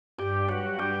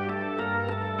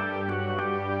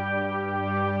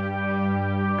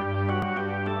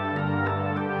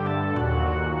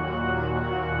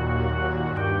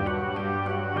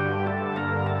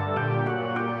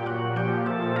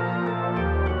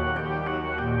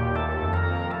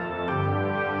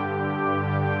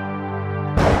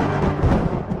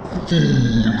Oh,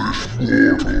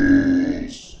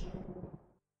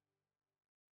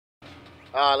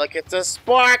 look, it's a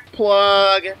spark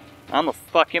plug! I'm gonna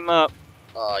fuck him up.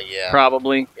 Oh, yeah.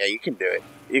 Probably. Yeah, you can do it.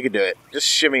 You can do it. Just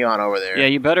shimmy on over there. Yeah,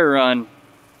 you better run.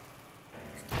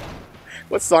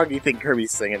 What song do you think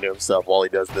Kirby's singing to himself while he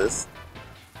does this?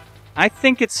 I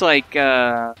think it's like,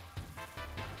 Tantric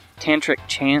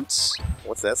Chants.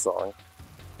 What's that song?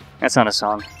 That's not a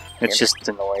song. It's just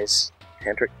a noise.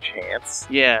 Tantric Chants?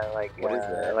 Yeah, like, What is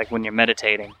that? like when you're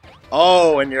meditating.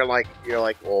 Oh, and you're like,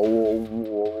 whoa, whoa,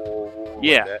 whoa,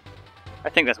 Yeah. like that. I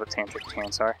think that's what Tantric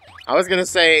Chants are. I was gonna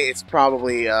say it's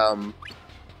probably, I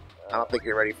don't think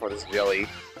you're ready for this jelly.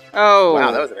 Oh!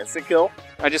 Wow, that was an instant kill.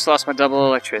 I just lost my double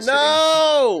electricity.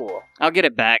 No! I'll get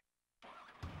it back.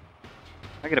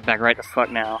 I'll get it back right the fuck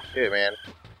now. Do it, man.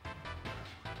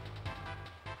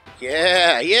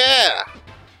 Yeah, yeah!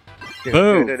 Do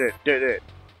Boom. it, do it, do it, do it.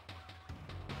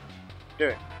 Do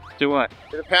it. Do what?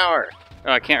 Do the power.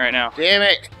 Oh, I can't right now. Damn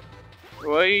it!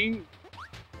 Wait.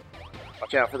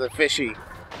 Watch out for the fishy.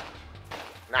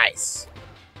 Nice.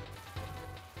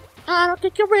 I don't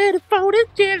think you're ready for this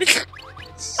jelly.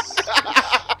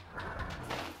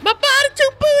 My body too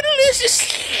bootylicious.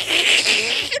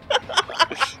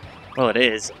 Well, it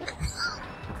is.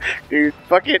 Dude,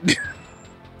 fucking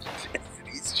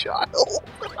Destiny's Child.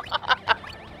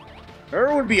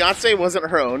 Remember when Beyonce wasn't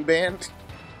her own band?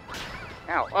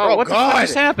 Ow. Oh, what God. the fuck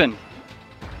just happened?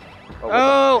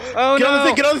 Oh, Oh, get no. on the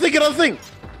thing, get on the thing, get on the thing!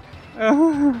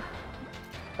 Oh.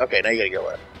 Okay, now you gotta go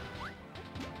in.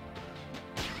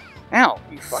 Ow,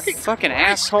 you fucking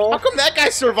asshole. How come that guy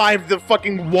survived the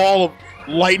fucking wall of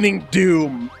lightning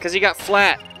doom? Because he got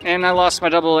flat, and I lost my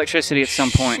double electricity at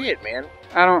some point. Shit, man.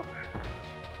 I don't...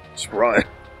 Just run.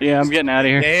 Yeah, I'm getting out of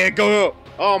here. Yeah, go.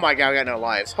 Oh my god, I got no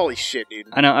lives. Holy shit, dude.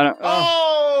 I don't...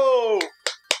 Oh!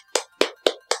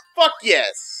 Fuck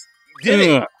yes! You did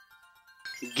it! Ugh.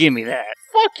 Give me that.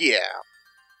 Fuck yeah!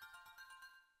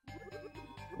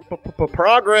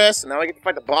 Progress. Now I get to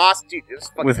fight the boss, dude. This is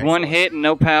fucking With one excellent. hit and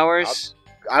no powers?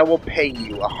 I will pay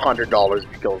you $100 if you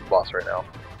kill the boss right now.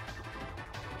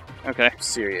 Okay. I'm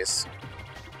serious.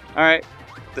 Alright.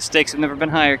 The stakes have never been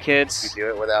higher, If kids. you do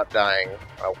it without dying,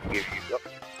 I'll give you.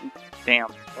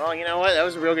 Damn. Well, you know what? That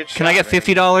was a real good shot. Can I get man.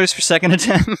 $50 for second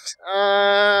attempt?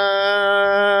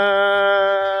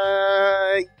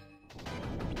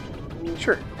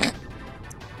 Sure.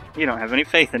 You don't have any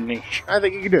faith in me. I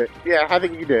think you can do it. Yeah, I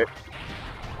think you can do it.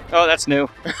 Oh, that's new.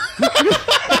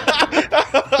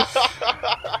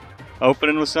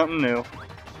 Opening with something new.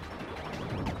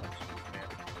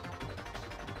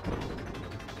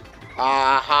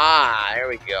 Aha! There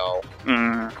we go.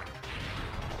 Mm.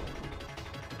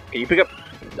 Can you pick up?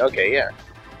 Okay, yeah.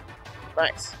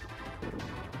 Nice.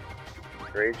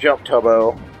 Great jump,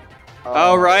 Tubbo.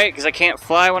 Oh, right, because I can't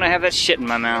fly when I have that shit in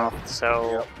my mouth,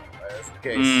 so... Yep, that's the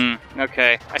case.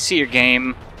 Okay, I see your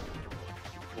game.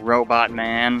 Robot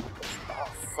man. Oh,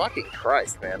 fucking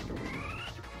Christ, man.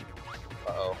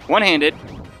 Uh-oh. One-handed.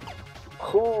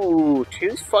 Ooh,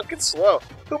 too fucking slow.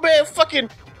 Who man fucking...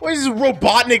 What is this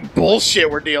Robotnik bullshit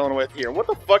we're dealing with here? What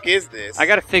the fuck is this? I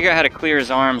gotta figure out how to clear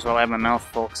his arms while I have my mouth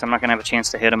full, because I'm not gonna have a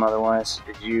chance to hit him otherwise.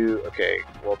 Did you... Okay,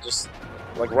 well, just...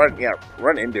 Like, run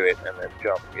into it and then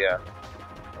jump, yeah.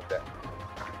 Okay.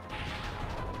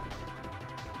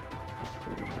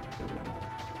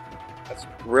 That's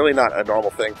really not a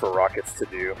normal thing for rockets to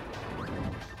do.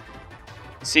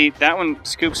 See, that one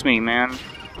scoops me, man.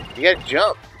 You gotta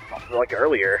jump, like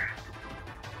earlier.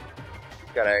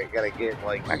 Gotta get,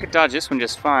 like... I could dodge this one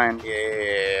just fine.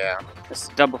 Yeah. It's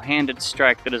a double-handed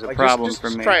strike that is a Like, problem just for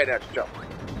me. try it out, jump.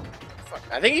 Fuck.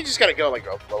 I think you just gotta go, like,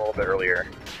 a little bit earlier.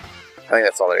 I think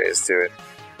that's all there is to it.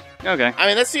 Okay. I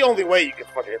mean, that's the only way you can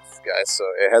fucking hit this guy, so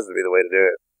it has to be the way to do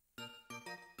it.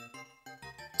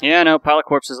 Yeah, no, pile of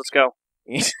corpses, let's go.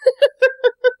 It's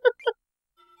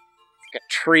like a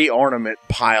tree ornament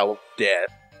pile of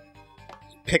death.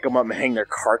 Just pick them up and hang their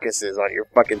carcasses on your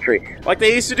fucking tree. Like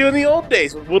they used to do in the old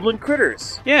days with woodland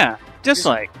critters. Yeah, just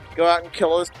like... Go out and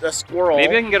kill a squirrel.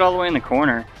 Maybe I can get all the way in the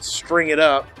corner. String it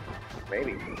up.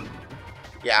 Maybe.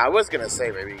 Yeah, I was gonna say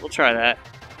maybe. We'll try that.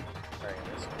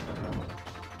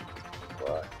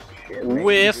 But, shit, maybe,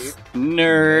 Whiff, dude.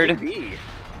 nerd. Maybe.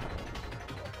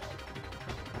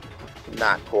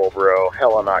 Not cool, bro.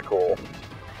 Hella not cool.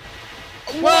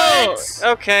 Whoa!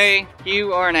 Okay,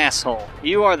 you are an asshole.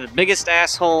 You are the biggest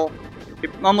asshole.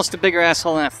 You're almost a bigger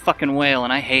asshole than that fucking whale,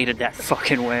 and I hated that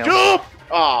fucking whale. Jump!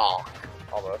 Oh,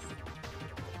 almost.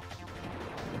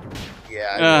 Yeah,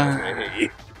 I was gonna hit you.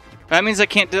 That means I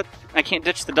can't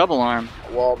ditch the double arm.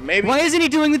 Well, maybe. Why isn't he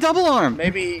doing the double arm?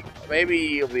 Maybe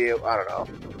you'll be. I don't know.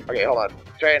 Okay, hold on.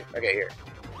 Try it. Okay, here.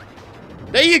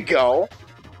 There you go.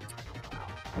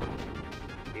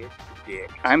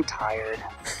 Dick. I'm tired.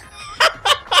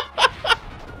 I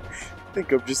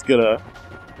think I'm just gonna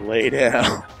lay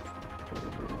down.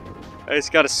 I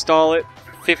just gotta stall it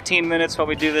for 15 minutes while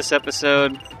we do this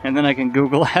episode, and then I can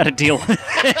Google how to deal with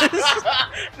this.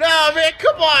 No, man,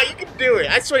 come on. You can do it.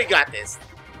 I swear you got this.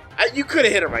 You could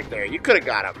have hit him right there. You could have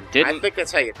got him. Didn't. I think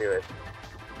that's how you do it.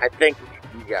 I think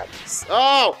you got this.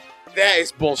 Oh, that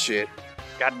is bullshit.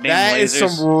 Goddamn That lasers. is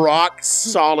some rock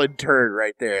solid turd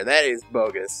right there. That is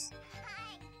bogus.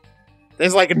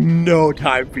 There's like no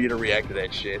time for you to react to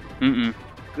that shit. Mm-mm.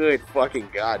 Good fucking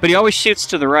god. But he always shoots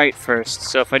to the right first,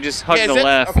 so if I just hug the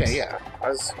left... Okay, yeah. I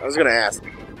was gonna ask.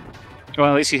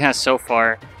 Well, at least he has so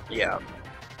far. Yeah.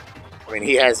 I mean,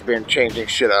 he has been changing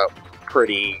shit up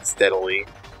pretty steadily.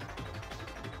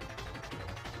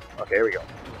 Okay, here we go.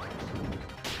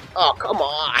 Oh, come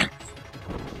on!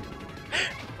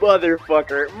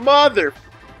 Motherfucker.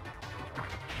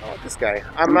 Oh, this guy.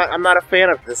 I'm not a fan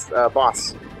of this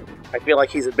boss. I feel like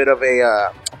he's a bit of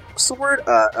a, what's the word?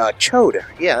 Chode.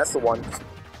 Yeah, that's the one.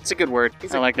 It's a good word.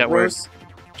 He's I a like that word. gross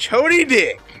Chody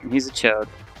dick! He's a chode.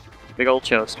 Big old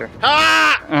choster.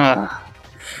 Ah!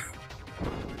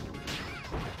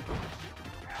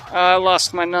 I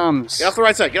lost my nums. Get off the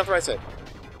right side, get off the right side.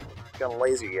 Gonna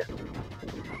laser you.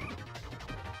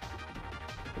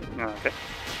 Okay.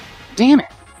 Damn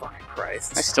it! Fucking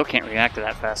Christ. I still can't react to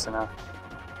that fast enough.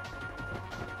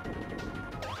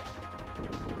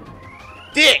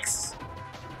 Dicks!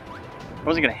 I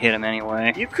wasn't gonna hit him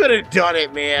anyway. You could have done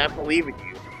it, man. I believe in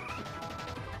you.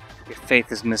 Your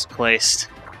faith is misplaced.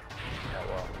 Oh,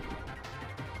 well.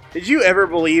 Did you ever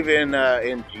believe in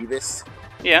Jeeves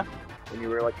Yeah. when you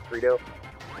were like a Frito?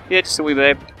 Yeah, just a wee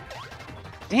babe.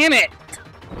 Damn it!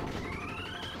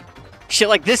 Shit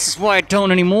like this is why I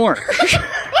don't anymore.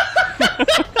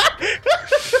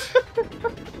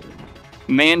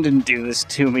 Man didn't do this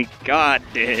to me. God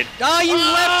did. Oh, you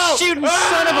left shooting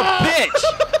son of a bitch!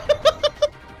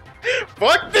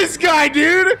 Fuck this guy,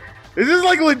 dude! This is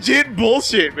like legit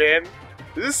bullshit, man.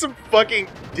 This is some fucking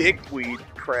dickweed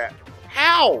crap.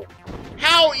 How?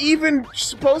 How even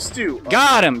supposed to?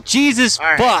 Got him! Jesus All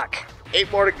right. fuck! 8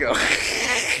 more to go.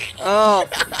 Oh,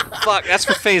 fuck. That's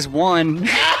for phase 1.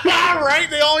 Right?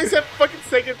 They always have fucking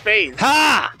second phase.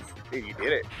 Ha! Dude, you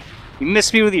did it. You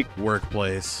missed me with your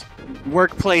Workplace.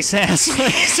 workplace ass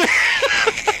laser.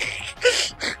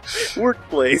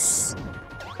 Workplace.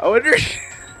 I wonder...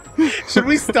 Should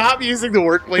we stop using the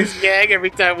workplace gag every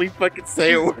time we fucking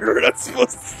say a word we're not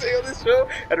supposed to say on this show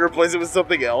and replace it with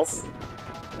something else?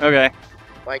 Okay.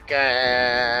 Like,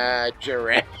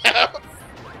 giraffe.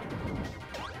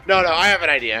 No, I have an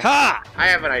idea. Ha! I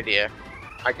have an idea.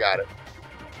 I got it.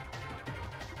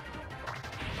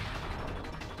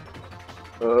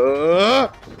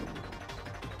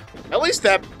 At least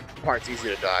that part's easy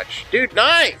to dodge. Dude,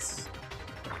 nice!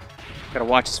 Gotta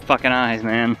watch his fucking eyes,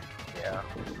 man. Yeah.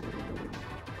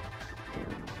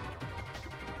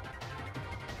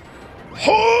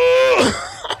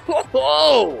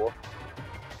 Whoa!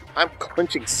 I'm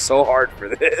clinching so hard for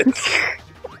this.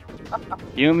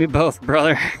 You and me both,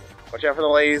 brother. Watch out for the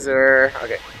laser.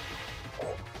 Okay.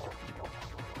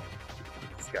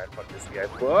 This guy, fuck this guy.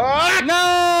 Fuck!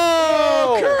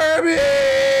 No!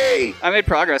 Kirby! I made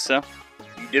progress, though.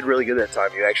 You did really good that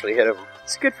time. You actually hit him.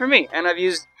 It's good for me, and I've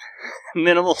used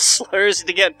minimal slurs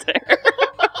to get there.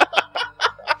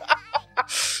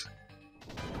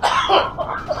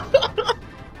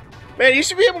 Man, you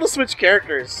should be able to switch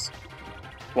characters.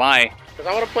 Why? Because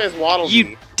I want to play as Waddle Dee.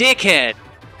 You dickhead!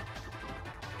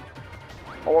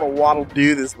 I want to Waddle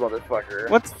Doo this motherfucker.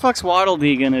 What the fuck's Waddle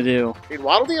Dee gonna do? Dude,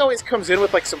 Waddle Dee always comes in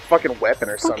with like some fucking weapon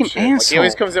or some Fucking shit. Like, he asshole.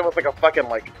 always comes in with like a fucking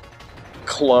like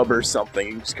club or something.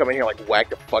 You just come in here like whack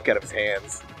the fuck out of his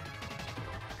hands.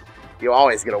 You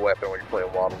always get a weapon when you're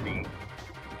playing Waddle Dee.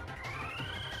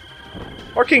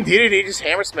 Or King Dedede, just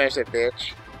hammer smash that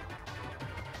bitch.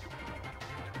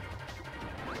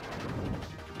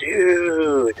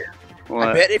 Dude. What?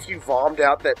 I bet if you bombed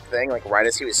out that thing, like right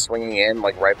as he was swinging in,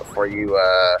 like right before you,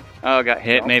 Oh, got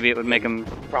hit. Maybe it would make him...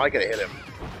 probably could have hit him.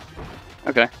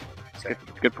 Okay.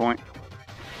 Good point.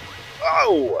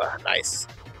 Oh, nice.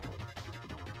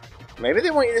 Maybe they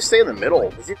want you to stay in the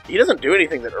middle. 'Cause he doesn't do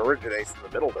anything that originates in the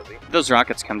middle, does he? Those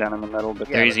rockets come down in the middle, but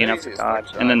Yeah, they're but easy they're enough easy to as fuck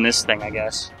dodge. to And then dodge. this thing, I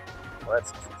guess. Well,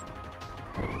 that's...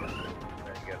 There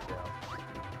you go, down.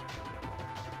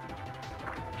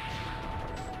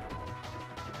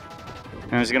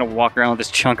 I was gonna walk around with this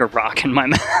chunk of rock in my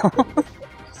mouth.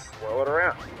 Swirl it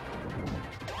around.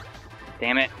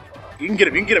 Damn it. You can get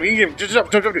him, you can get him, you can get him. Just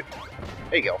jump. There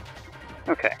you go.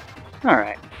 Okay.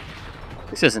 Alright.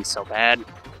 This isn't so bad.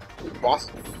 The boss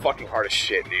is fucking hard as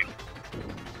shit, dude.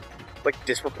 Like,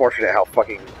 disproportionate how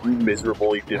fucking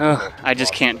miserably difficult. I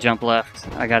just can't jump left.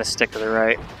 I gotta stick to the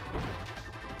right.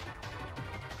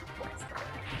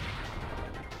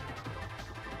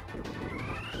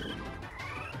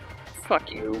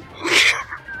 Fuck you.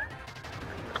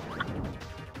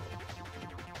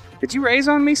 Did you raise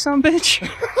on me, some bitch?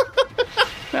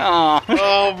 Aw.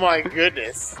 Oh my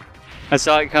goodness. I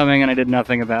saw it coming and I did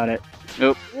nothing about it.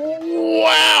 Nope.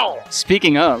 Wow!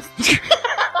 Speaking of.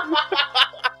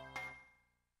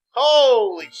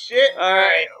 Holy shit!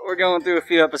 Alright, we're going through a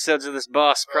few episodes of this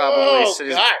boss probably, Oh, so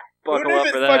just God. buckle Who up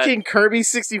knew for that that. fucking Kirby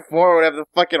 64 would have the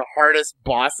fucking hardest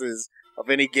bosses of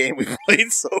any game we've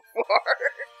played so far?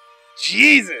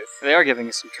 Jesus! They are giving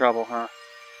you some trouble, huh?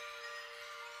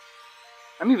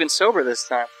 I'm even sober this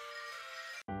time.